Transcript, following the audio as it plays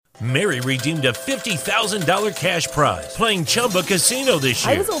Mary redeemed a $50,000 cash prize playing Chumba Casino this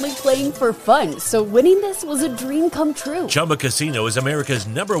year. I was only playing for fun, so winning this was a dream come true. Chumba Casino is America's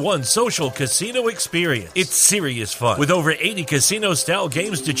 #1 social casino experience. It's serious fun. With over 80 casino-style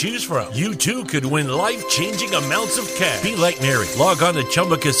games to choose from, you too could win life-changing amounts of cash. Be like Mary. Log on to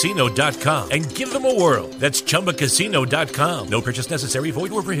ChumbaCasino.com and give them a whirl. That's ChumbaCasino.com. No purchase necessary.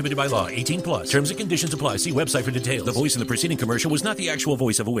 Void where prohibited by law. 18 plus. Terms and conditions apply. See website for details. The voice in the preceding commercial was not the actual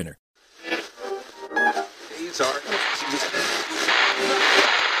voice of a winner.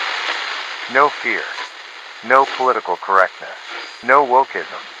 No fear. No political correctness. No wokeism.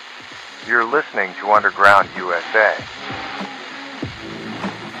 You're listening to Underground USA.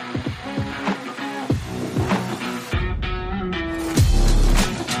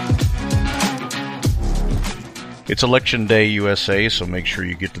 It's Election Day USA, so make sure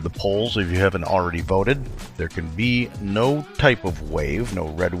you get to the polls if you haven't already voted. There can be no type of wave, no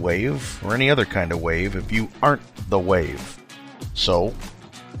red wave, or any other kind of wave if you aren't the wave. So,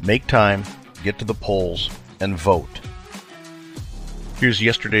 make time, get to the polls, and vote. Here's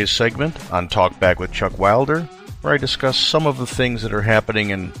yesterday's segment on Talk Back with Chuck Wilder, where I discuss some of the things that are happening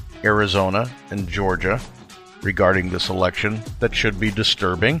in Arizona and Georgia regarding this election that should be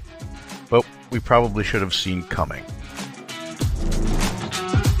disturbing, but we probably should have seen coming.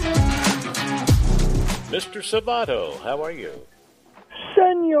 Mr. Sabato, how are you?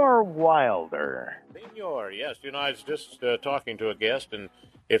 Senor Wilder. Senor, yes. I was just talking to a guest, and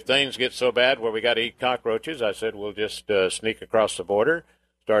if things get so bad where we got to eat cockroaches, I said we'll just sneak across the border,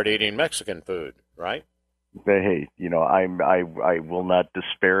 start eating Mexican food, right? Hey, I will not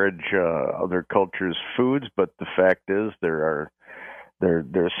disparage other cultures' foods, but the fact is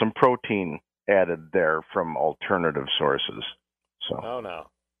there's some protein added there from alternative sources. So. Oh no.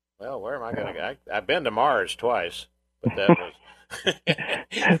 Well, where am I going to go? I've been to Mars twice, but that was.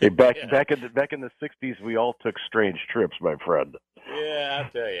 Hey, back in the '60s, we all took strange trips, my friend. Yeah,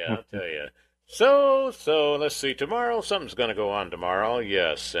 I'll tell you. So let's see. Tomorrow, something's going to go on tomorrow.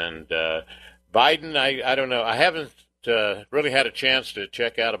 Yes, and Biden. I don't know. I haven't really had a chance to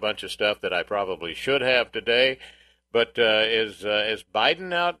check out a bunch of stuff that I probably should have today. But is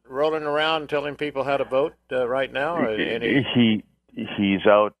Biden out rolling around telling people how to vote right now? He's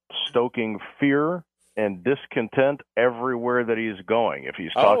out stoking fear and discontent everywhere that he's going. If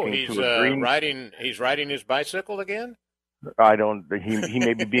he's talking to a green, he's riding his bicycle again. He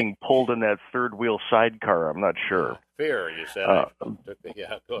may be being pulled in that third wheel sidecar. I'm not sure. Fear, you said.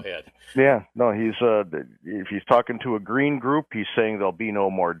 Yeah, go ahead. Yeah, no, he's if he's talking to a green group, he's saying there'll be no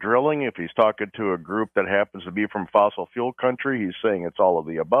more drilling. If he's talking to a group that happens to be from fossil fuel country, he's saying it's all of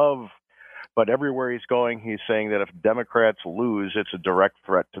the above. But everywhere he's going, he's saying that if Democrats lose, it's a direct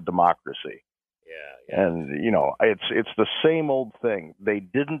threat to democracy. Yeah. And it's the same old thing. They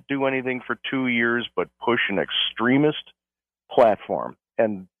didn't do anything for 2 years but push an extremist platform,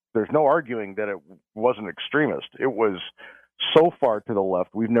 and there's no arguing that it wasn't extremist. It was so far to the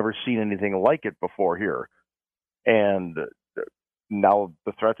left, we've never seen anything like it before here. And now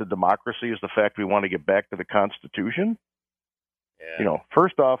the threat to democracy is the fact we want to get back to the Constitution. Yeah.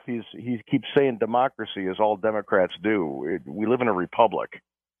 First off, he keeps saying democracy is all Democrats do. We live in a republic.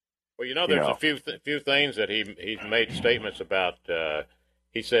 Well, there's a few things that he's made statements about.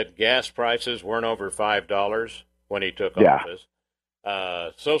 He said gas prices weren't over $5 when he took office.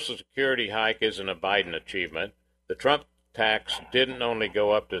 Social Security hike isn't a Biden achievement. The Trump tax didn't only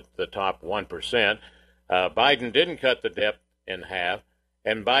go up to the top 1%. Biden didn't cut the debt in half.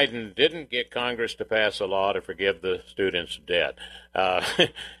 And Biden didn't get Congress to pass a law to forgive the students' debt.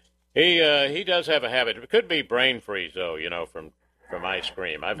 He does have a habit. It could be brain freeze, though, from ice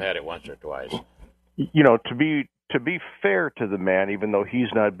cream. I've had it once or twice. To be fair to the man, even though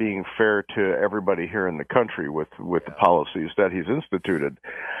he's not being fair to everybody here in the country with the policies that he's instituted,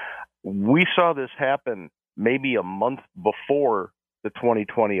 we saw this happen maybe a month before the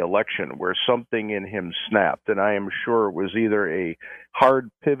 2020 election, where something in him snapped, and I am sure it was either a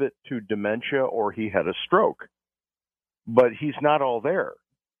hard pivot to dementia or he had a stroke. But he's not all there.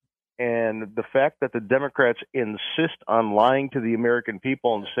 And the fact that the Democrats insist on lying to the American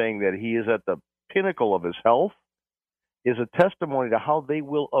people and saying that he is at the pinnacle of his health is a testimony to how they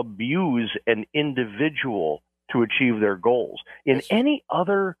will abuse an individual to achieve their goals. In any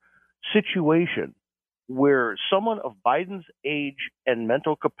other situation where someone of Biden's age and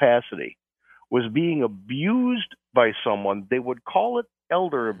mental capacity was being abused by someone, they would call it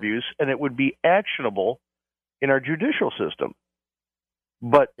elder abuse, and it would be actionable in our judicial system.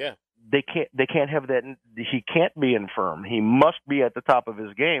 But they can't have that. He can't be infirm. He must be at the top of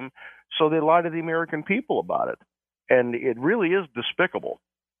his game. So they lie to the American people about it. And it really is despicable.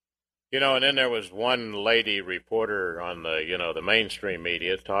 You know, and then there was one lady reporter on the mainstream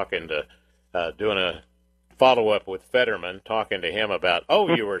media talking to, doing a follow-up with Fetterman, talking to him about,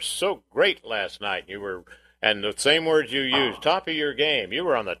 you were so great last night. And the same words you used, top of your game. You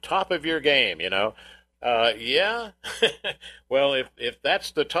were on the top of your game, Yeah. Well, if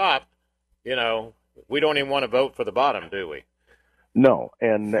that's the top, we don't even want to vote for the bottom, do we? No,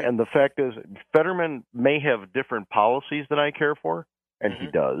 and the fact is, Fetterman may have different policies that I care for, and he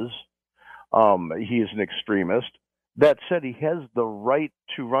does. He is an extremist. That said, he has the right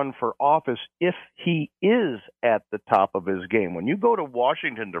to run for office if he is at the top of his game. When you go to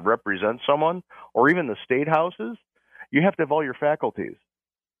Washington to represent someone, or even the state houses, you have to have all your faculties.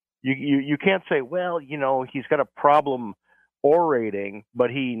 You can't say, well, he's got a problem orating, but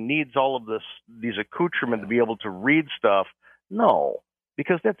he needs all of these accoutrements to be able to read stuff. No,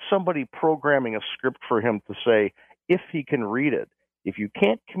 because that's somebody programming a script for him to say if he can read it. If you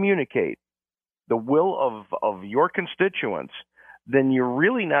can't communicate the will of your constituents, then you're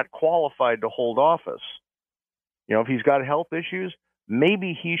really not qualified to hold office. If he's got health issues,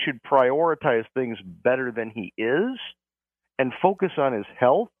 maybe he should prioritize things better than he is and focus on his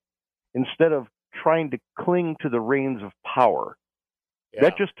health instead of trying to cling to the reins of power. Yeah.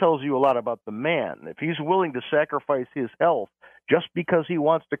 That just tells you a lot about the man. If he's willing to sacrifice his health just because he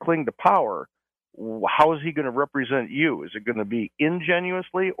wants to cling to power, how is he going to represent you? Is it going to be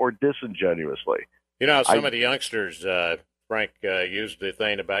ingenuously or disingenuously? Some of the youngsters, Frank, used the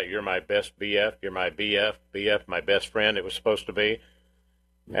thing about you're my best BF, you're my BF, my best friend, it was supposed to be.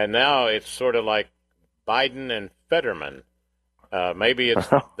 And now it's sort of like Biden and Fetterman. Maybe it's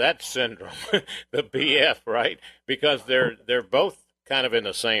that syndrome, the BF, right? Because they're both kind of in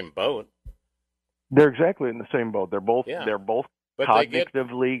the same boat. They're exactly in the same boat. They're both but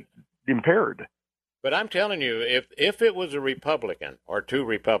cognitively impaired. But I'm telling you, if it was a Republican or two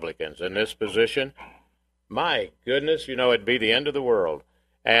Republicans in this position, my goodness, it'd be the end of the world.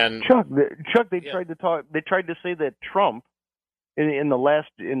 And Chuck, they tried to talk. They tried to say that Trump, in the last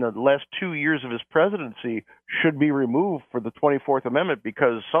 2 years of his presidency, should be removed for the 24th Amendment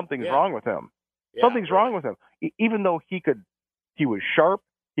because something's wrong with him. Something's wrong with him. Even though he was sharp,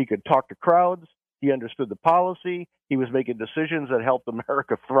 he could talk to crowds, he understood the policy, he was making decisions that helped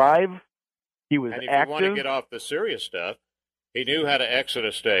America thrive. He was active. And if you want to get off the serious stuff, he knew how to exit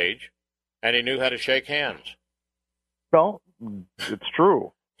a stage, and he knew how to shake hands. Well, it's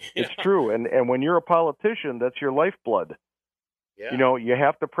true. It's true. And when you're a politician, that's your lifeblood. Yeah. You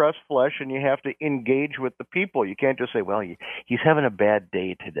have to press flesh and you have to engage with the people. You can't just say, well, he's having a bad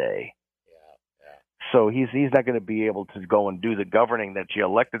day today. Yeah. So he's not going to be able to go and do the governing that you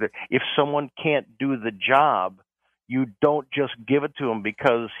elected. If someone can't do the job, you don't just give it to him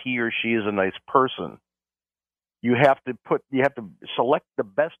because he or she is a nice person. You have to select the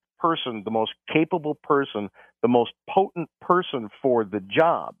best person, the most capable person, the most potent person for the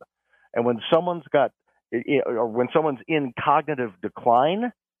job. And when someone's in cognitive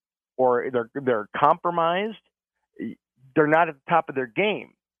decline or they're compromised, they're not at the top of their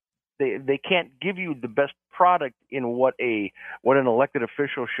game. They can't give you the best product in what an elected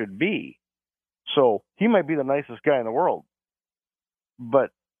official should be. So he might be the nicest guy in the world,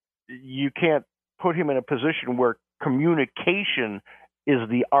 but you can't put him in a position where communication is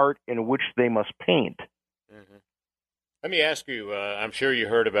the art in which they must paint. Mm-hmm. Let me ask you, I'm sure you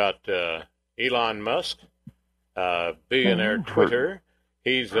heard about Elon Musk, billionaire Twitter.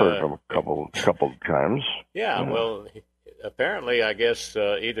 He's heard him a couple times. Yeah, well, apparently, I guess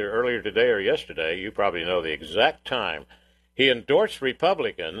either earlier today or yesterday, you probably know the exact time, he endorsed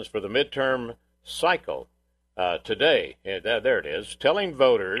Republicans for the midterm cycle today. There it is, telling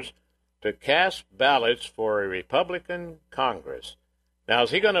voters to cast ballots for a Republican Congress. Now, is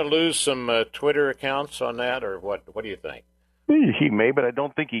he going to lose some Twitter accounts on that, or what? What do you think? He may, but I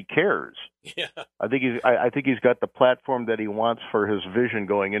don't think he cares. Yeah, I think he's got the platform that he wants for his vision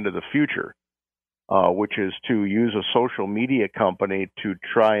going into the future, which is to use a social media company to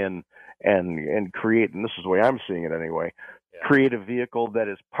try and create. And this is the way I'm seeing it anyway. Yeah. Create a vehicle that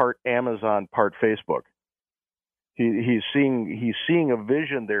is part Amazon, part Facebook. He's seeing a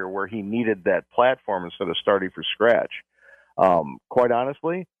vision there where he needed that platform instead of starting from scratch. Quite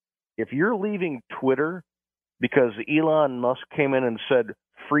honestly, if you're leaving Twitter because Elon Musk came in and said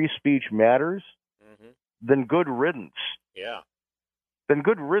free speech matters, then good riddance. Yeah. Then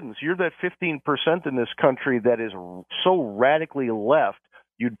good riddance. You're that 15% in this country that is so radically left,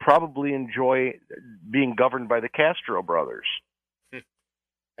 you'd probably enjoy being governed by the Castro brothers.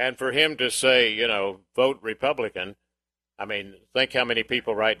 And for him to say, vote Republican, I mean, think how many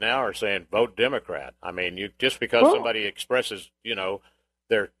people right now are saying vote Democrat. I mean, just because somebody expresses,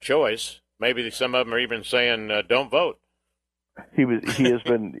 their choice. Maybe some of them are even saying, don't vote. He has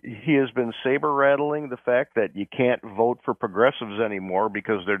been saber rattling the fact that you can't vote for progressives anymore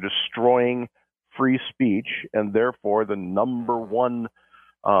because they're destroying free speech, and therefore the number one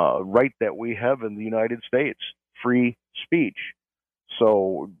right that we have in the United States, free speech.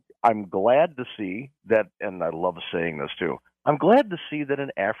 So I'm glad to see that, and I love saying this too, I'm glad to see that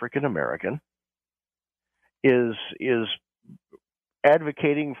an African American is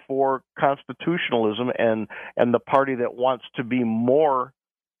advocating for constitutionalism and the party that wants to be more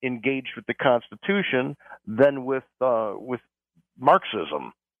engaged with the Constitution than with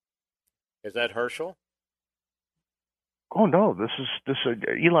Marxism. Is that Herschel? Oh no, this is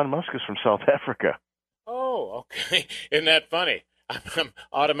Elon Musk is from South Africa. Oh, okay. Isn't that funny? I'm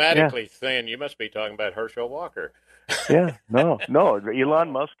automatically saying you must be talking about Herschel Walker. Yeah, no.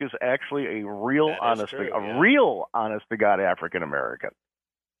 Elon Musk is actually a real honest to God African American.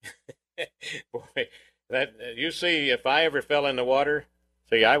 Boy, that you see, if I ever fell in the water,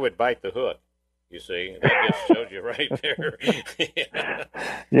 I would bite the hook. You see, that just shows you right there.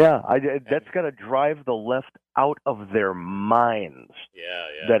 Yeah, that's got to drive the left out of their minds.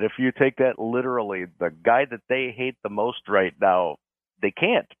 Yeah. That if you take that literally, the guy that they hate the most right now, they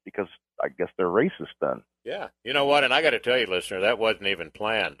can't because I guess they're racist then. Yeah, you know what? And I got to tell you, listener, that wasn't even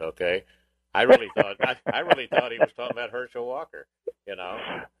planned. Okay, I really thought he was talking about Herschel Walker. You know,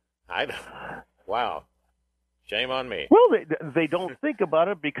 wow. Shame on me. Well, they don't think about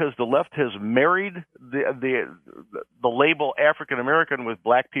it because the left has married the label African American with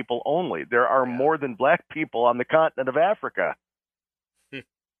black people only. There are more than black people on the continent of Africa.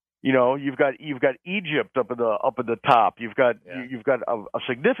 You know, you've got Egypt up at the top. You've got a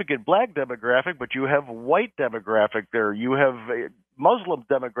significant black demographic, but you have white demographic there. You have a Muslim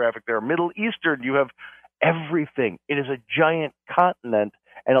demographic there, Middle Eastern. You have everything. It is a giant continent.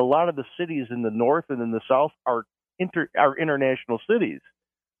 And a lot of the cities in the north and in the south are international cities.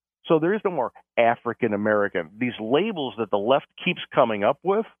 So there is no more African American. These labels that the left keeps coming up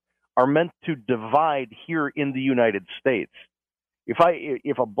with are meant to divide here in the United States. If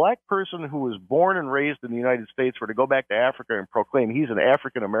a black person who was born and raised in the United States were to go back to Africa and proclaim he's an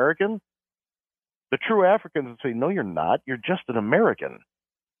African American, the true Africans would say, no, you're not. You're just an American.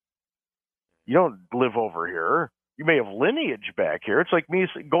 You don't live over here. You may have lineage back here. It's like me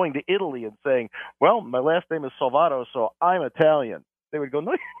going to Italy and saying, well, my last name is Salvato, so I'm Italian. They would go,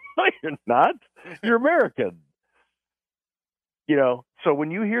 no, you're not. You're American. You know, so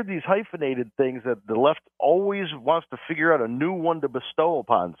when you hear these hyphenated things that the left always wants to figure out a new one to bestow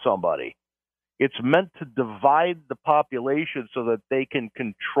upon somebody, it's meant to divide the population so that they can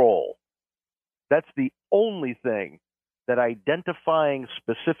control. That's the only thing that identifying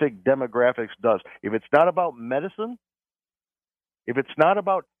specific demographics does. If it's not about medicine, if it's not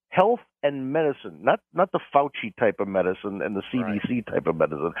about health and medicine, not the Fauci type of medicine and the CDC type of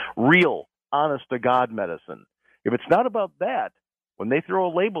medicine, real, honest-to-God medicine. If it's not about that, when they throw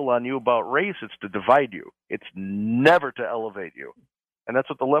a label on you about race, it's to divide you. It's never to elevate you. And that's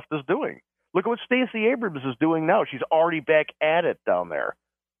what the left is doing. Look at what Stacey Abrams is doing now. She's already back at it down there.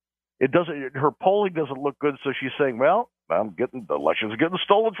 Her polling doesn't look good, so she's saying, well, the election's getting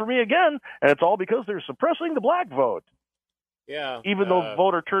stolen from me again, and it's all because they're suppressing the black vote. Yeah. Even though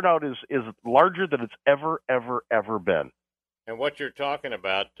voter turnout is larger than it's ever been. And what you're talking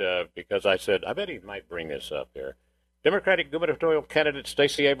about, because I said, I bet he might bring this up here. Democratic gubernatorial candidate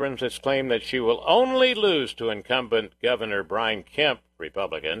Stacey Abrams has claimed that she will only lose to incumbent Governor Brian Kemp,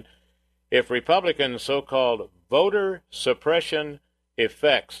 Republican, if Republicans' so-called voter suppression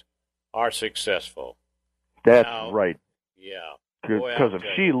effects are successfll. That's right. Yeah. Because if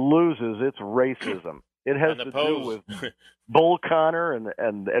she loses, it's racism. It has to do with Bull Connor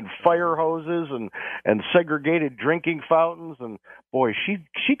and fire hoses and segregated drinking fountains. And, boy, she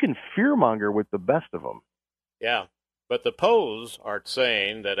can fearmonger with the best of them. Yeah. But the polls are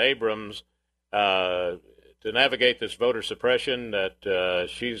saying that Abrams, to navigate this voter suppression, that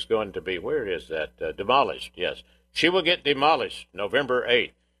she's going to be, where is that? Demolished, yes. She will get demolished November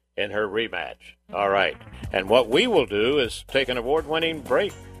 8th in her rematch. All right. And what we will do is take an award-winning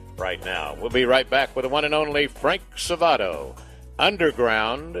break right now. We'll be right back with the one and only Frank Salvato,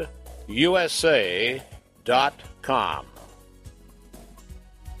 UndergroundUSA.com.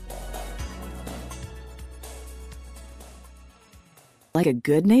 Like a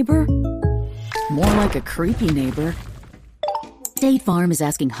good neighbor? More like a creepy neighbor. State Farm is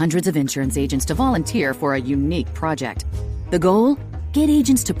asking hundreds of insurance agents to volunteer for a unique project. The goal? Get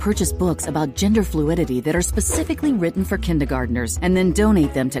agents to purchase books about gender fluidity that are specifically written for kindergartners and then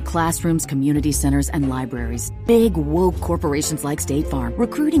donate them to classrooms, community centers, and libraries. Big, woke corporations like State Farm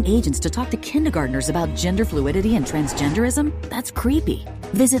recruiting agents to talk to kindergartners about gender fluidity and transgenderism? That's creepy.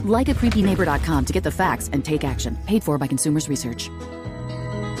 Visit likeacreepyneighbor.com to get the facts and take action. Paid for by Consumers Research.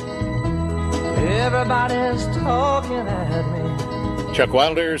 Everybody's talking at me. Chuck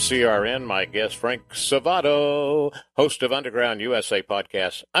Wilder, CRN, my guest Frank Salvato, host of Underground USA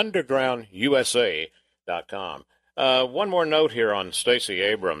podcast, undergroundusa.com. One more note here on Stacey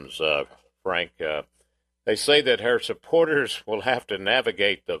Abrams, Frank. They say that her supporters will have to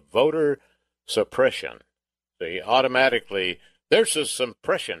navigate the voter suppression. See, automatically, there's a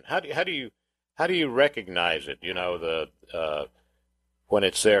suppression. How do you recognize it? You know, when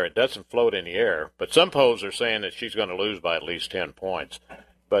it's there, it doesn't float in the air. But some polls are saying that she's going to lose by at least 10 points.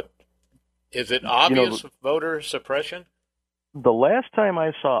 But is it obvious voter suppression? The last time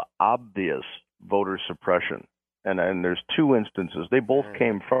I saw obvious voter suppression, and there's two instances, they both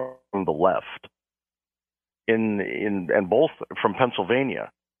came from the left, and both from Pennsylvania,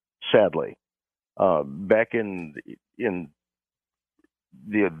 sadly. Back in the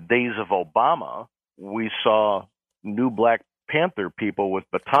days of Obama, we saw new Black Panther people with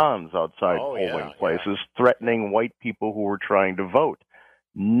batons outside polling places threatening white people who were trying to vote.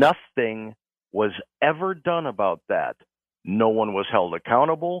 Nothing was ever done about that. No one was held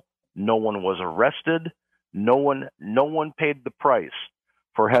accountable. No one was arrested. No one paid the price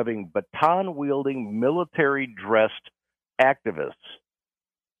for having baton-wielding, military-dressed activists,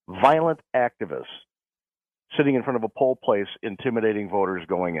 violent activists, sitting in front of a poll place, intimidating voters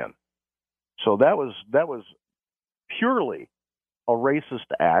going in. So that was purely a racist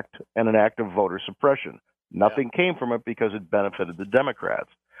act and an act of voter suppression. Nothing came from it because it benefited the Democrats.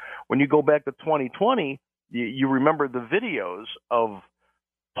 When you go back to 2020, you remember the videos of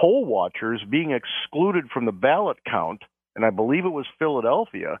poll watchers being excluded from the ballot count, and I believe it was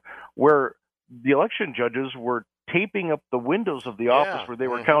Philadelphia, where the election judges were taping up the windows of the office where they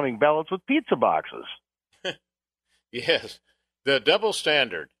were counting ballots with pizza boxes. Yes. The double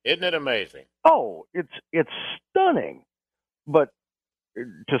standard. Isn't it amazing? Oh, it's stunning. But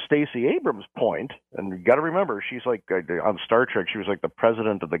to Stacey Abrams' point, and you got to remember, she's like on Star Trek, she was like the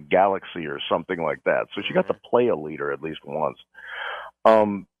president of the galaxy or something like that. So she got to play a leader at least once.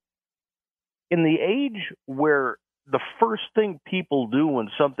 In the age where the first thing people do when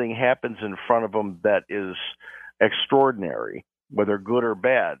something happens in front of them that is extraordinary, whether good or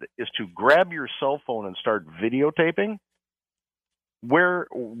bad, is to grab your cell phone and start videotaping, where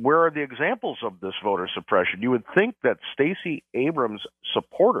are the examples of this voter suppression? You would think that Stacey Abrams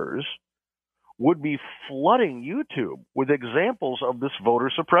supporters would be flooding YouTube with examples of this voter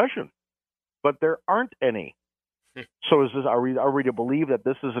suppression, but there aren't any. So are we to believe that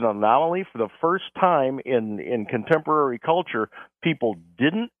this is an anomaly? For the first time in contemporary culture, people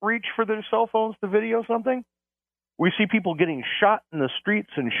didn't reach for their cell phones to video something? We see people getting shot in the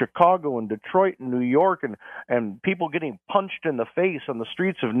streets in Chicago and Detroit and New York, and people getting punched in the face on the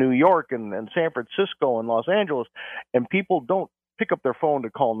streets of New York and San Francisco and Los Angeles, and people don't pick up their phone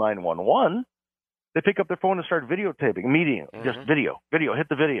to call 911. They pick up their phone and start videotaping immediately. Just video, hit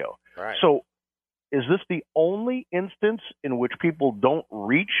the video. Right. So is this the only instance in which people don't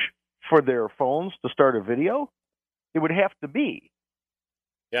reach for their phones to start a video? It would have to be.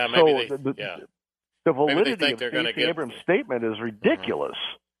 Yeah, maybe so the validity of Stacey Abrams' statement is ridiculous.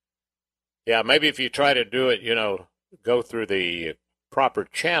 Yeah, maybe if you try to do it, go through the proper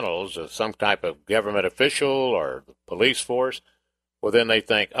channels of some type of government official or the police force, well, then they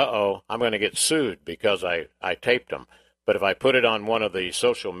think, I'm going to get sued because I taped them. But if I put it on one of the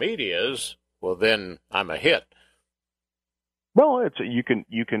social medias, well, then I'm a hit. Well, you can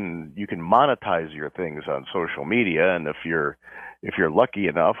monetize your things on social media, and if you're lucky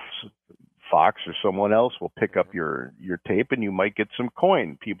enough, Fox or someone else will pick up your tape and you might get some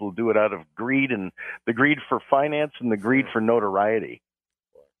coin. People do it out of greed, and the greed for finance and the greed for notoriety.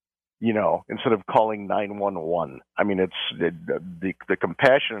 Instead of calling 911. I mean, it's the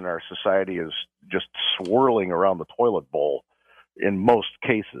compassion in our society is just swirling around the toilet bowl in most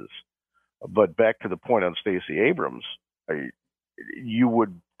cases. But back to the point on Stacey Abrams, you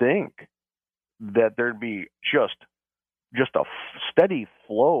would think that there'd be just a steady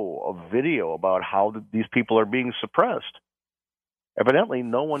flow of video about how these people are being suppressed. Evidently,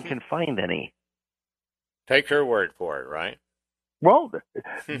 no one can find any. Take her word for it, right? Well,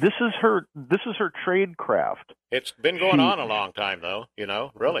 this is her trade craft. It's been going on a long time, though.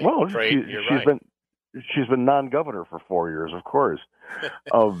 Really. Well, trade. She's been non-governor for 4 years, of course.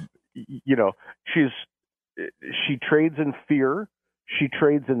 She trades in fear. She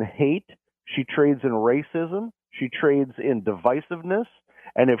trades in hate. She trades in racism. She trades in divisiveness.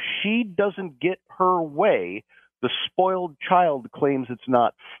 And if she doesn't get her way, the spoiled child claims it's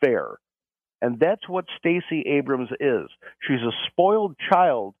not fair. And that's what Stacey Abrams is. She's a spoiled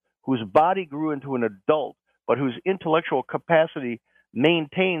child whose body grew into an adult, but whose intellectual capacity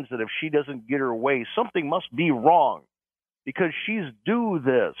maintains that if she doesn't get her way, something must be wrong because she's due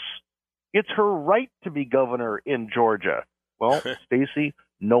this. It's her right to be governor in Georgia. Well, Stacey,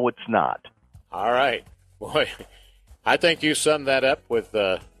 no, it's not. All right. Boy, I think you summed that up with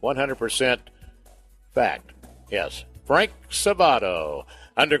 100% fact. Yes. Frank Salvato,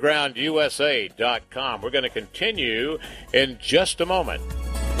 UndergroundUSA.com. We're going to continue in just a moment.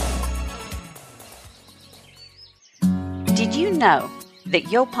 Did you know that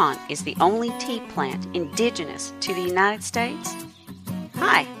Yaupon is the only tea plant indigenous to the United States?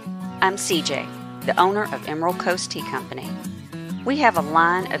 Hi, I'm CJ, the owner of Emerald Coast Tea Company. We have a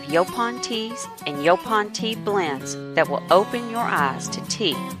line of Yaupon teas and Yaupon tea blends that will open your eyes to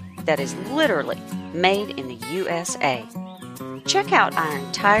tea that is literally made in the USA. Check out our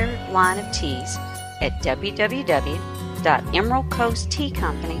entire line of teas at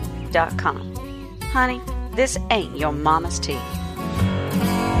www.emeraldcoastteacompany.com. Honey, this ain't your mama's tea.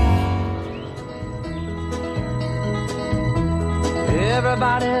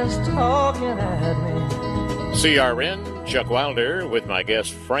 Everybody's talking at me. CRN, Chuck Wilder, with my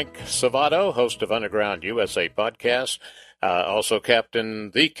guest Frank Salvato, host of Underground USA podcast. Also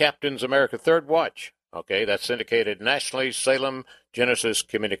the Captain's America Third Watch. Okay, that's syndicated nationally, Salem Genesis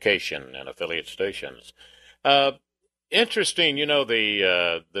Communication and affiliate stations. Interesting,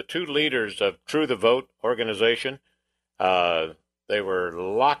 the two leaders of True the Vote organization, they were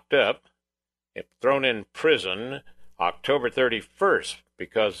locked up, thrown in prison October 31st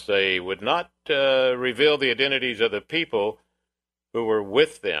because they would not reveal the identities of the people who were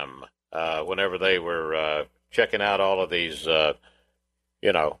with them whenever they were checking out all of these,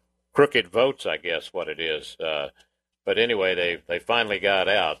 crooked votes, I guess what it is. But anyway, they finally got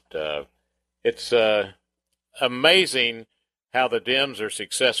out. It's amazing how the Dems are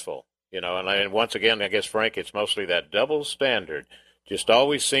successful, and once again, I guess, Frank, it's mostly that double standard. Just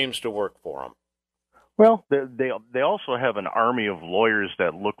always seems to work for them. Well, they also have an army of lawyers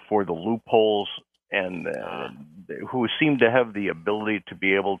that look for the loopholes and who seem to have the ability to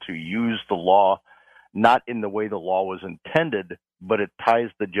be able to use the law, not in the way the law was intended, but it ties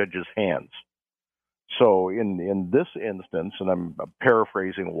the judge's hands. So in this instance, and I'm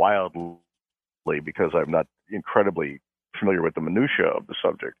paraphrasing wildly because I'm not incredibly familiar with the minutia of the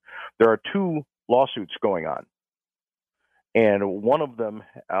subject, there are two lawsuits going on. And one of them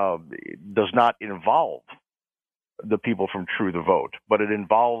does not involve the people from True the Vote, but it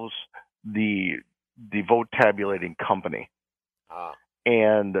involves the vote tabulating company.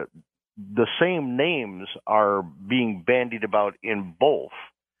 And the same names are being bandied about in both.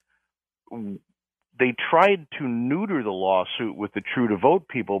 They tried to neuter the lawsuit with the True to Vote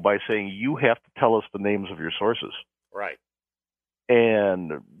people by saying, you have to tell us the names of your sources. Right.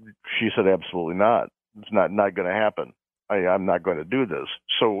 And she said, absolutely not. It's not going to happen. I'm not going to do this.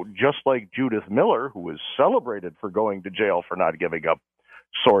 So just like Judith Miller, who was celebrated for going to jail for not giving up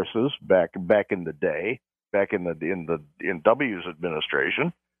sources back in the day, back in W's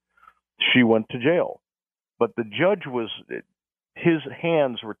administration, she went to jail. But the judge his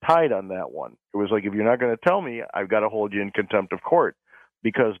hands were tied on that one. It was like, if you're not going to tell me, I've got to hold you in contempt of court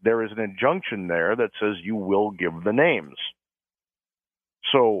because there is an injunction there that says you will give the names.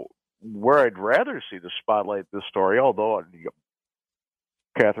 So where I'd rather see the spotlight this story, although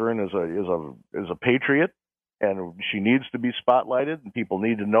Catherine is a patriot and she needs to be spotlighted, and people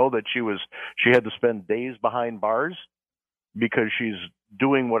need to know that she had to spend days behind bars because she's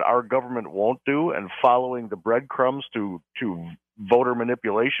doing what our government won't do and following the breadcrumbs to voter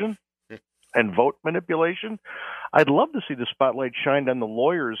manipulation and vote manipulation. I'd love to see the spotlight shined on the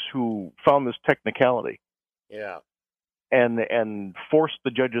lawyers who found this technicality. Yeah. And forced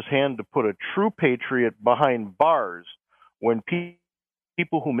the judge's hand to put a true patriot behind bars when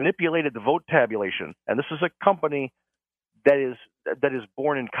people who manipulated the vote tabulation, and this is a company that is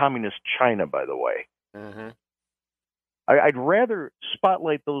born in communist China, by the way. Mm-hmm. I'd rather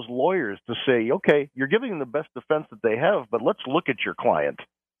spotlight those lawyers to say, okay, you're giving them the best defense that they have, but let's look at your client.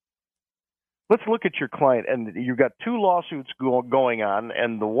 Let's look at your client, and you've got two lawsuits going on,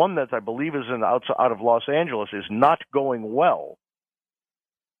 and the one that I believe is out of Los Angeles is not going well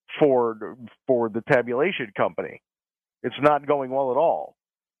for the tabulation company. It's not going well at all.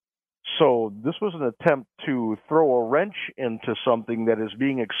 So this was an attempt to throw a wrench into something that is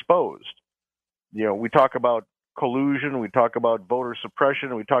being exposed. We talk about collusion, we talk about voter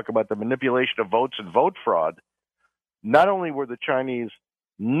suppression, we talk about the manipulation of votes and vote fraud. Not only were the Chinese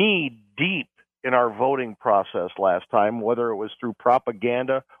knee-deep in our voting process last time, whether it was through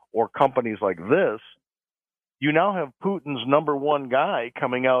propaganda or companies like this, you now have Putin's number one guy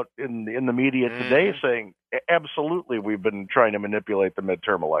coming out in the media today saying, absolutely, we've been trying to manipulate the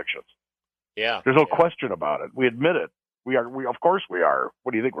midterm elections. Yeah. There's no question about it. We admit it. We of course we are.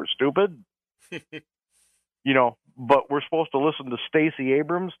 What do you think, we're stupid? But we're supposed to listen to Stacey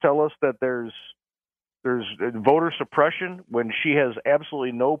Abrams tell us that there's voter suppression when she has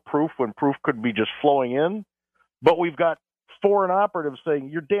absolutely no proof, when proof could be just flowing in. But we've got foreign operatives saying,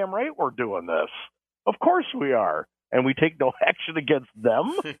 you're damn right we're doing this. Of course we are. And we take no action against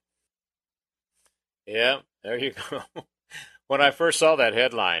them. Yeah, there you go. When I first saw that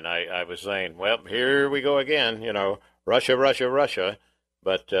headline, I was saying, well, here we go again, Russia, Russia, Russia.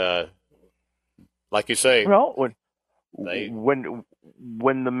 But like you say, well,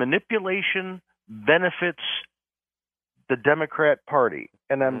 when the manipulation benefits the Democrat Party,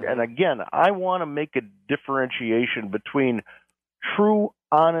 and again, I want to make a differentiation between true,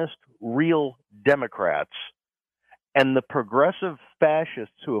 honest, real Democrats and the progressive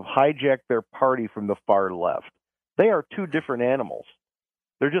fascists who have hijacked their party from the far left. They are two different animals.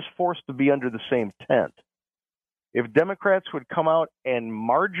 They're just forced to be under the same tent. If Democrats would come out and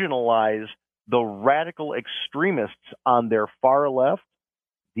marginalize the radical extremists on their far left,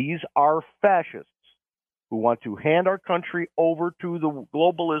 these are fascists who want to hand our country over to the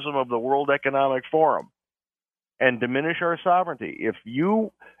globalism of the World Economic Forum and diminish our sovereignty. If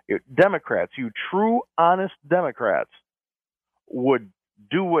Democrats, you true, honest Democrats, would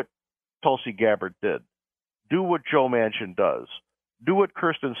do what Tulsi Gabbard did, do what Joe Manchin does, do what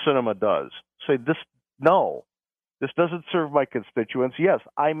Kyrsten Sinema does, say this doesn't serve my constituents. Yes,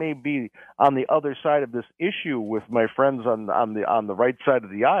 I may be on the other side of this issue with my friends on the right side of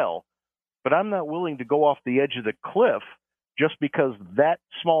the aisle, but I'm not willing to go off the edge of the cliff just because that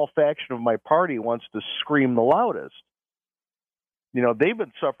small faction of my party wants to scream the loudest. They've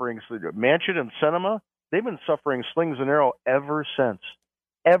been suffering, Manchin and Sinema, they've been suffering slings and arrows ever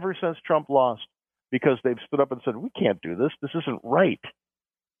since Trump lost, because they've stood up and said, we can't do this. This isn't right.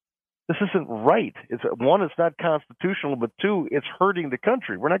 This isn't right. One, it's not constitutional, but two, it's hurting the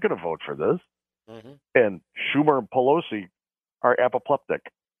country. We're not going to vote for this. Mm-hmm. And Schumer and Pelosi are apoplectic.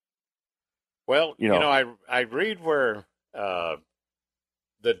 Well, I read where the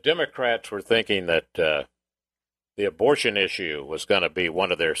Democrats were thinking that the abortion issue was going to be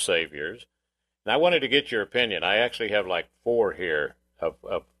one of their saviors. And I wanted to get your opinion. I actually have like 4 here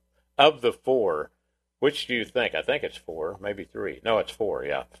of the 4. Which do you think? I think it's 4, maybe 3. No, it's 4,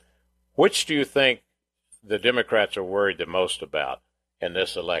 yeah. Which do you think the Democrats are worried the most about in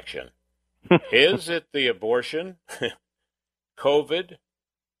this election? Is it the abortion, COVID,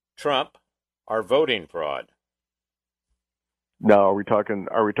 Trump, or voting fraud? No, are we talking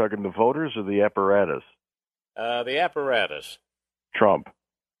the voters or the apparatus? The apparatus. Trump.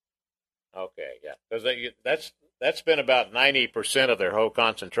 Okay, yeah, because that's been about 90% of their whole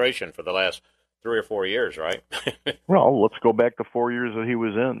concentration for the last 3 or 4 years, right? Well, let's go back to 4 years that he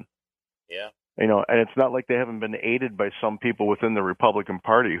was in. Yeah. And it's not like they haven't been aided by some people within the Republican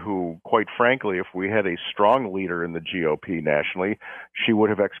Party who, quite frankly, if we had a strong leader in the GOP nationally, she would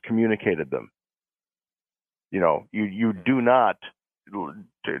have excommunicated them. You do not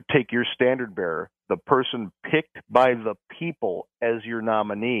take your standard bearer, the person picked by the people, as your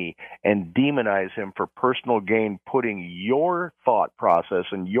nominee and demonize him for personal gain, putting your thought process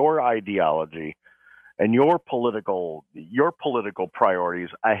and your ideology and your political priorities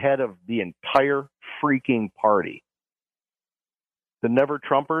ahead of the entire freaking party. The Never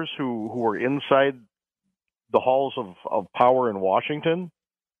Trumpers who are inside the halls of power in Washington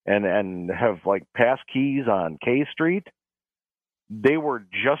and have like pass keys on K Street, they were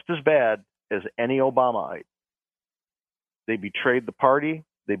just as bad as any Obamaite. They betrayed the party.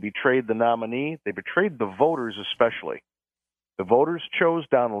 They betrayed the nominee. They betrayed the voters especially. The voters chose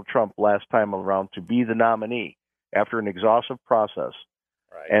Donald Trump last time around to be the nominee after an exhaustive process.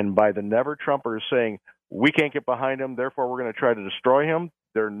 Right. And by the Never Trumpers saying, we can't get behind him, therefore we're going to try to destroy him,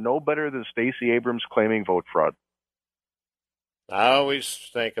 they're no better than Stacey Abrams claiming vote fraud. I always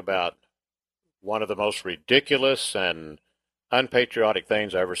think about one of the most ridiculous and unpatriotic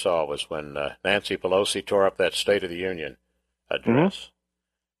things I ever saw was when Nancy Pelosi tore up that State of the Union address. Mm-hmm.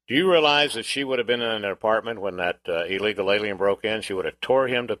 Do you realize that she would have been in an apartment when that illegal alien broke in? She would have tore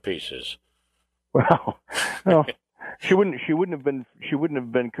him to pieces. Well, no, she wouldn't have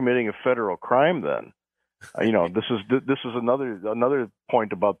been committing a federal crime then. This is another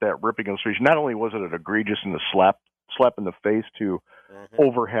point about that ripping of speech. Not only was it an egregious and a slap in the face to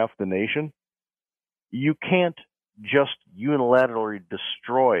over half the nation, you can't just unilaterally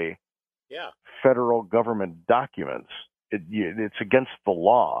destroy federal government documents. It's against the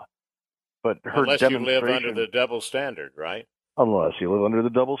law. But her unless you live under the double standard, right? Unless you live under the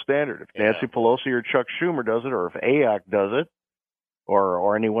double standard. If Nancy Pelosi or Chuck Schumer does it, or if AOC does it,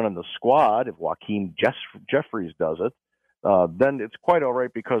 or anyone in the squad, if Joaquin Jeffries does it, then it's quite all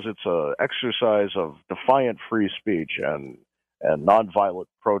right because it's an exercise of defiant free speech and nonviolent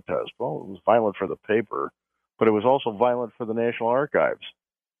protest. Well, it was violent for the paper, but it was also violent for the National Archives.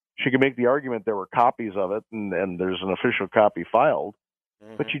 She could make the argument there were copies of it and there's an official copy filed,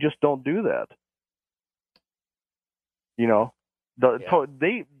 but you just don't do that.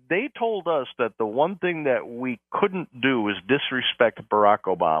 They told us that the one thing that we couldn't do is disrespect Barack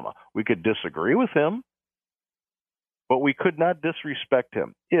Obama. We could disagree with him, but we could not disrespect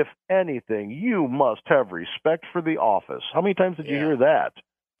him. If anything, you must have respect for the office. How many times did you hear that?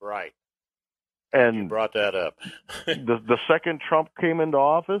 Right. And you brought that up. the second Trump came into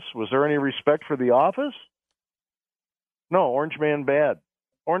office, was there any respect for the office? No, Orange Man bad.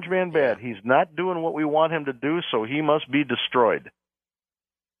 Orange Man bad. He's not doing what we want him to do, so he must be destroyed.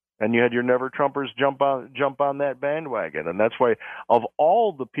 And you had your Never Trumpers jump on that bandwagon, and that's why of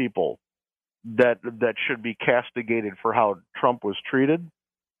all the people that should be castigated for how Trump was treated,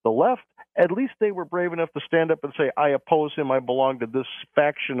 the left, at least they were brave enough to stand up and say, "I oppose him. I belong to this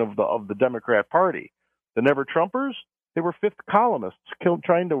faction of the Democrat Party." The Never Trumpers, they were fifth columnists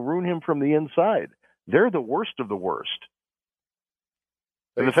trying to ruin him from the inside. They're the worst of the worst.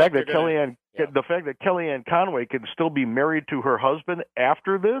 And the fact that Kellyanne Conway can still be married to her husband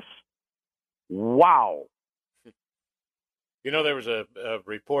after this, wow. There was a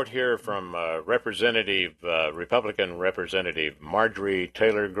report here from Republican Representative Marjorie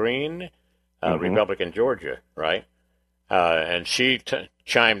Taylor Greene, Republican Georgia, right? And she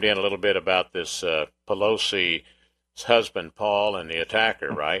chimed in a little bit about this Pelosi's husband, Paul, and the attacker,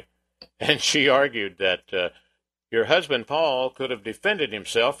 right? And she argued that your husband, Paul, could have defended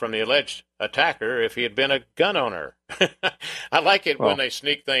himself from the alleged attacker if he had been a gun owner. I like it when they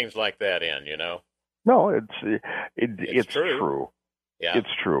sneak things like that in, No, it's true. Yeah.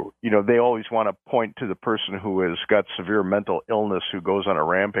 It's true. They always want to point to the person who has got severe mental illness who goes on a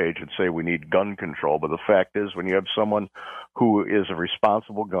rampage and say we need gun control. But the fact is, when you have someone who is a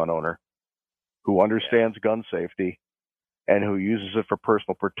responsible gun owner, who understands gun safety, and who uses it for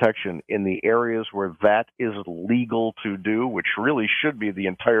personal protection in the areas where that is legal to do, which really should be the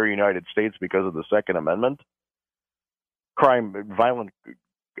entire United States because of the Second Amendment,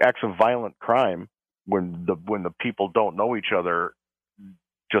 acts of violent crime, when the people don't know each other,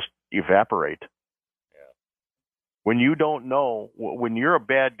 just evaporate. Yeah. When you don't know, when you're a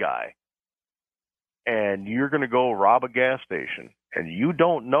bad guy and you're going to go rob a gas station and you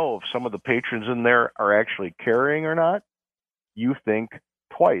don't know if some of the patrons in there are actually carrying or not, you think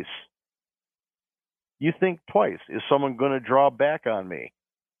twice. You think twice. Is someone going to draw back on me?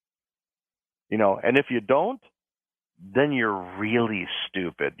 And if you don't, then you're really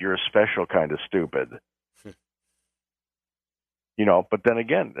stupid. You're a special kind of stupid. But then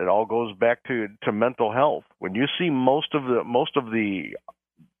again, it all goes back to mental health. When you see most of the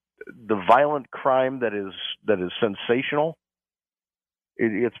violent crime that is sensational,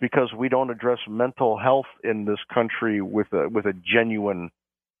 it's because we don't address mental health in this country with a genuine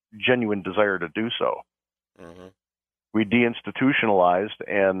desire to do so. Mm-hmm. We deinstitutionalized,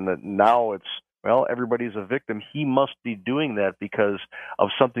 and now it's, well, everybody's a victim. He must be doing that because of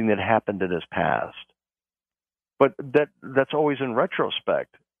something that happened in his past. But that's always in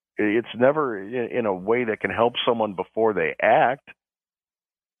retrospect. It's never in a way that can help someone before they act.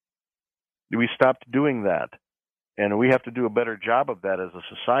 We stopped doing that. And we have to do a better job of that as a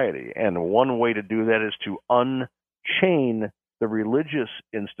society. And one way to do that is to unchain the religious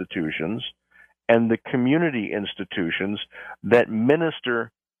institutions and the community institutions that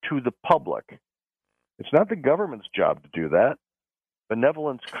minister to the public. It's not the government's job to do that.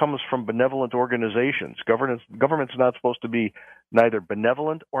 Benevolence comes from benevolent organizations. Government's not supposed to be neither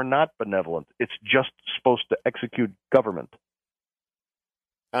benevolent or not benevolent. It's just supposed to execute government.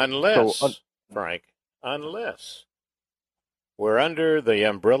 Unless we're under the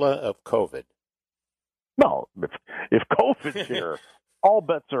umbrella of COVID. No, if COVID's here, all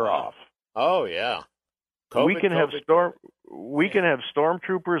bets are off. Oh yeah, we can have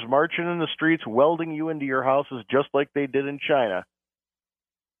stormtroopers marching in the streets, welding you into your houses just like they did in China.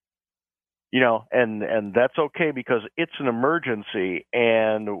 and that's okay because it's an emergency,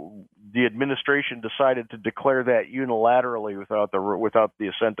 and the administration decided to declare that unilaterally without the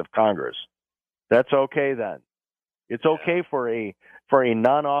assent of Congress. That's okay then. It's okay for a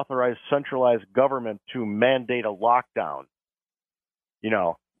non-authorized centralized government to mandate a lockdown.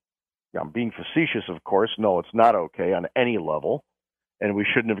 I'm being facetious, of course. No, it's not okay on any level, and we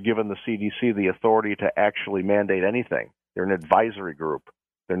shouldn't have given the CDC the authority to actually mandate anything. They're an advisory group.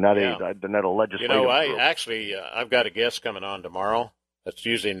 They're not a legislative group. I've got a guest coming on tomorrow that's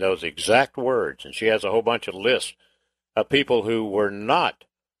using those exact words, and she has a whole bunch of lists of people who were not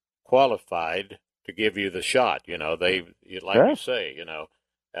qualified to give you the shot. You say.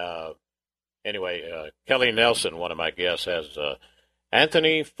 Anyway, Kelly Nelson, one of my guests, has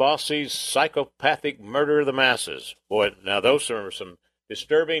Anthony Fauci's psychopathic murder of the masses. Boy, now those are some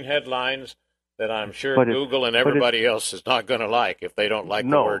disturbing headlines that I'm sure Google and everybody else is not going to like if they don't like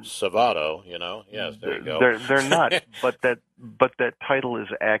the word Savado. Yes, there you go. They're not, but that title is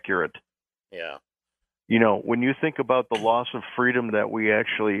accurate. Yeah. When you think about the loss of freedom that we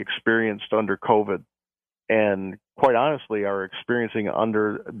actually experienced under COVID, and quite honestly are experiencing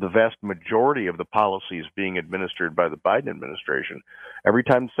under the vast majority of the policies being administered by the Biden administration, every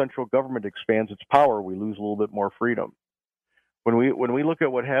time the central government expands its power, we lose a little bit more freedom. When we look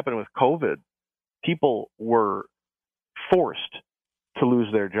at what happened with COVID, people were forced to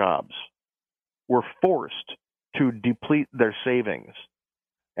lose their jobs, were forced to deplete their savings.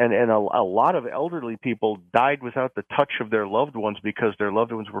 And a lot of elderly people died without the touch of their loved ones because their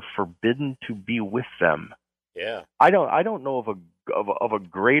loved ones were forbidden to be with them. Yeah. I don't know of a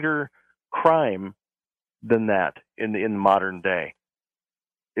greater crime than that in modern day.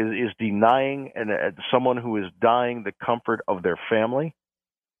 Is denying someone who is dying the comfort of their family.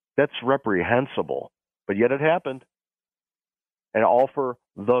 That's reprehensible, but yet it happened, and all for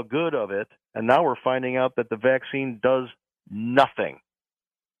the good of it. And now we're finding out that the vaccine does nothing.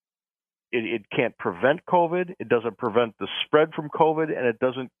 It can't prevent COVID. It doesn't prevent the spread from COVID, and it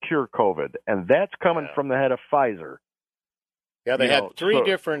doesn't cure COVID. And that's coming from the head of Pfizer. Yeah, they had three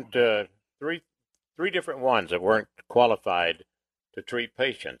different ones that weren't qualified to treat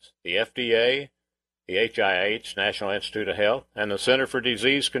patients: the FDA, the HIH, National Institute of Health, and the Center for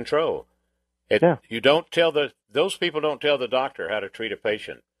Disease Control. You don't tell those people don't tell the doctor how to treat a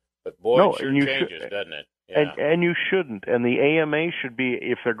patient, but boy, it sure changes, doesn't it? Yeah. And you shouldn't. And the AMA should be,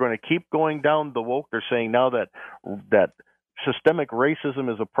 if they're going to keep going down the woke, they're saying now that systemic racism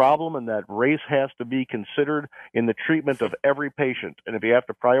is a problem and that race has to be considered in the treatment of every patient. And if you have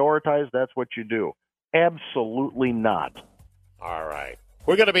to prioritize, that's what you do. Absolutely not. All right.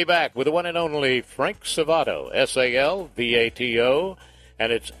 We're going to be back with the one and only Frank Salvato, SALVATO,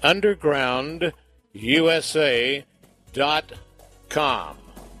 and it's undergroundusa.com.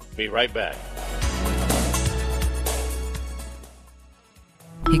 Be right back.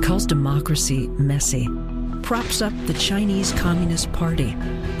 He calls democracy messy, props up the Chinese Communist Party,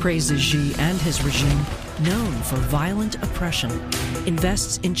 praises Xi and his regime, known for violent oppression,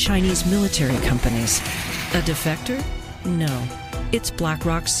 invests in Chinese military companies. A defector? No. It's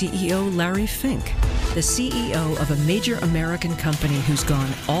BlackRock CEO Larry Fink, the CEO of a major American company who's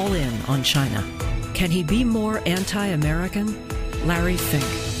gone all in on China. Can he be more anti-American? Larry Fink,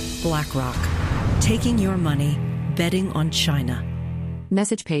 BlackRock, taking your money, betting on China.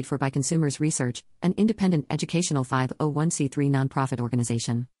 Message paid for by Consumers Research, an independent educational 501c3 nonprofit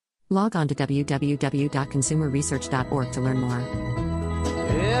organization. Log on to www.consumerresearch.org to learn more.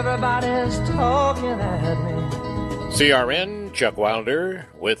 Everybody's talking at me. CRN, Chuck Wilder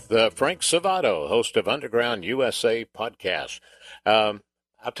with Frank Salvato, host of Underground USA podcast. I'll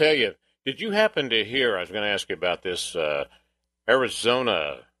tell you, did you happen to hear, I was going to ask you about this,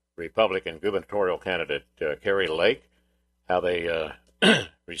 Arizona Republican gubernatorial candidate Kari Lake, how they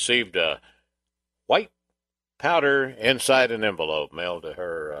received white powder inside an envelope mailed to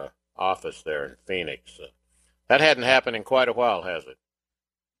her office there in Phoenix. That hadn't happened in quite a while, has it?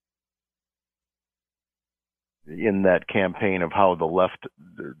 In that campaign of how the left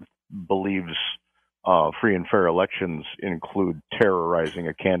believes free and fair elections include terrorizing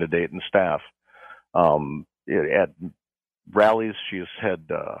a candidate and staff. At rallies, she's had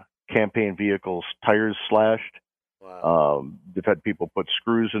campaign vehicles' tires slashed. Wow. They've had people put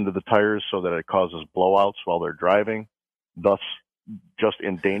screws into the tires so that it causes blowouts while they're driving, thus just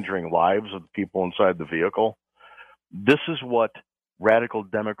endangering lives of the people inside the vehicle. This is what radical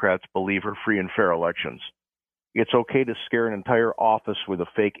Democrats believe are free and fair elections. It's okay to scare an entire office with a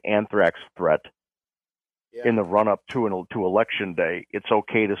fake anthrax threat in the run-up to Election Day. It's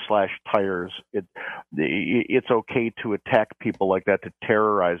okay to slash tires. It's okay to attack people like that, to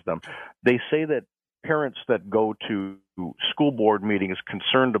terrorize them. They say that parents that go to school board meetings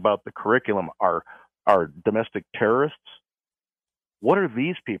concerned about the curriculum are domestic terrorists. What are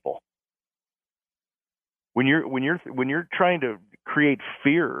these people? When you're trying to create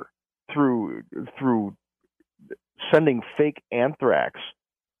fear through sending fake anthrax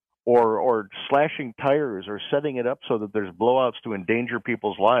or slashing tires or setting it up so that there's blowouts to endanger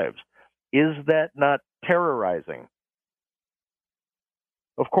people's lives, is that not terrorizing?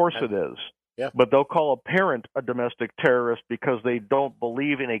 Of course it is. Yeah. But they'll call a parent a domestic terrorist because they don't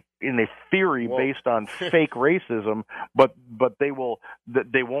believe in a theory based on fake racism. But they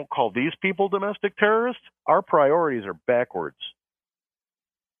won't call these people domestic terrorists. Our priorities are backwards.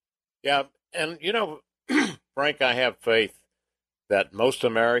 Yeah, and Frank, I have faith that most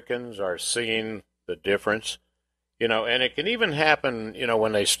Americans are seeing the difference. And it can even happen,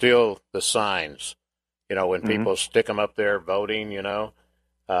 when they steal the signs. When people stick them up there voting.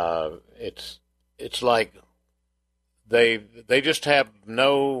 It's like they just have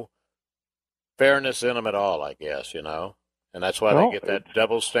no fairness in them at all, I guess, and that's why they get that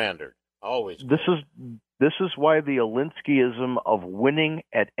double standard. Always. This is why the Alinskyism of winning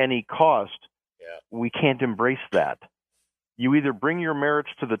at any cost. Yeah. We can't embrace that. You either bring your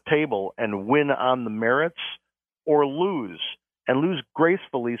merits to the table and win on the merits, or lose, and lose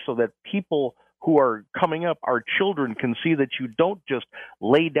gracefully, so that people who are coming up, our children, can see that you don't just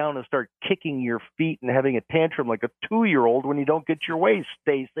lay down and start kicking your feet and having a tantrum like a 2-year-old when you don't get your way,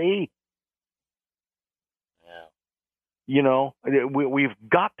 Stacy. Yeah. We've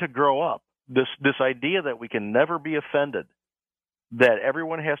got to grow up. This idea that we can never be offended, that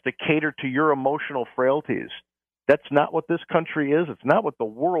everyone has to cater to your emotional frailties, that's not what this country is. It's not what the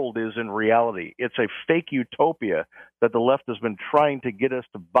world is in reality. It's a fake utopia that the left has been trying to get us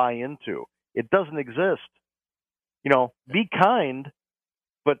to buy into. It doesn't exist. Be kind,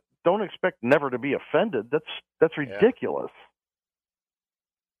 but don't expect never to be offended. That's ridiculous.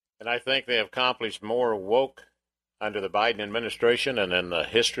 And I think they have accomplished more woke under the Biden administration and in the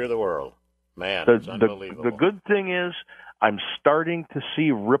history of the world. Man, it's unbelievable. The good thing is I'm starting to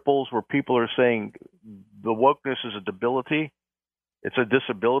see ripples where people are saying the wokeness is a debility. It's a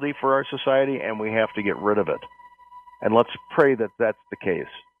disability for our society, and we have to get rid of it. And let's pray that that's the case.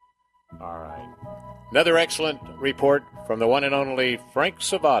 All right. Another excellent report from the one and only Frank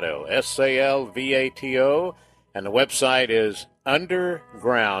Salvato, Salvato, and the website is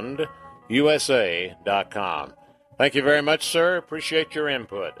undergroundusa.com. Thank you very much, sir. Appreciate your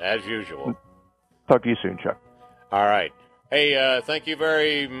input, as usual. Talk to you soon, Chuck. All right. Hey, thank you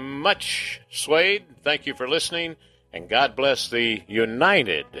very much, Swade. Thank you for listening, and God bless the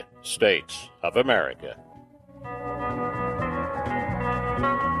United States of America.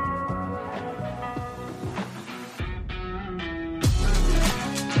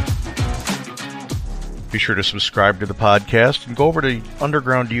 Be sure to subscribe to the podcast and go over to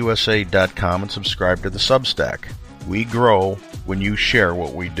undergroundusa.com and subscribe to the Substack. We grow when you share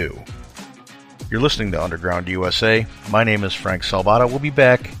what we do. You're listening to Underground USA. My name is Frank Salvato. We'll be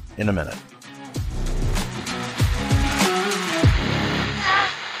back in a minute.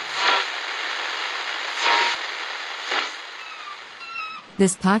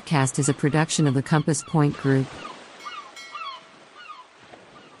 This podcast is a production of the Compass Point Group.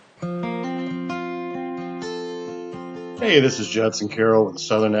 Hey, this is Judson Carroll with the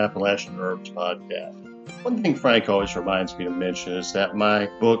Southern Appalachian Herbs Podcast. One thing Frank always reminds me to mention is that my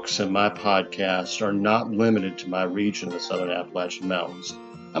books and my podcasts are not limited to my region of the Southern Appalachian Mountains.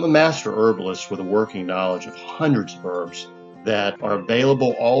 I'm a master herbalist with a working knowledge of hundreds of herbs that are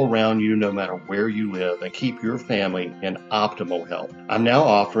available all around you no matter where you live and keep your family in optimal health. I'm now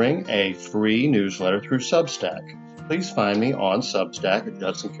offering a free newsletter through Substack. Please find me on Substack at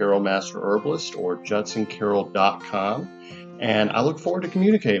Judson Carroll Master Herbalist or JudsonCarroll.com, and I look forward to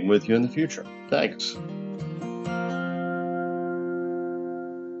communicating with you in the future. Thanks.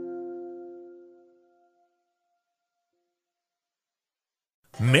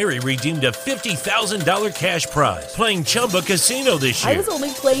 Mary redeemed a $50,000 cash prize playing Chumba Casino this year. I was only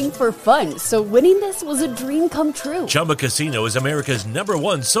playing for fun, so winning this was a dream come true. Chumba Casino is America's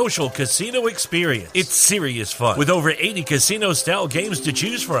 #1 social casino experience. It's serious fun. With over 80 casino-style games to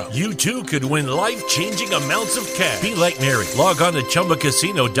choose from, you too could win life-changing amounts of cash. Be like Mary. Log on to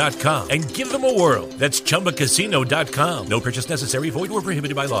ChumbaCasino.com and give them a whirl. That's ChumbaCasino.com. No purchase necessary. Void or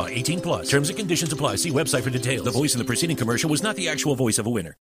prohibited by law. 18+. Terms and conditions apply. See website for details. The voice in the preceding commercial was not the actual voice of a winner.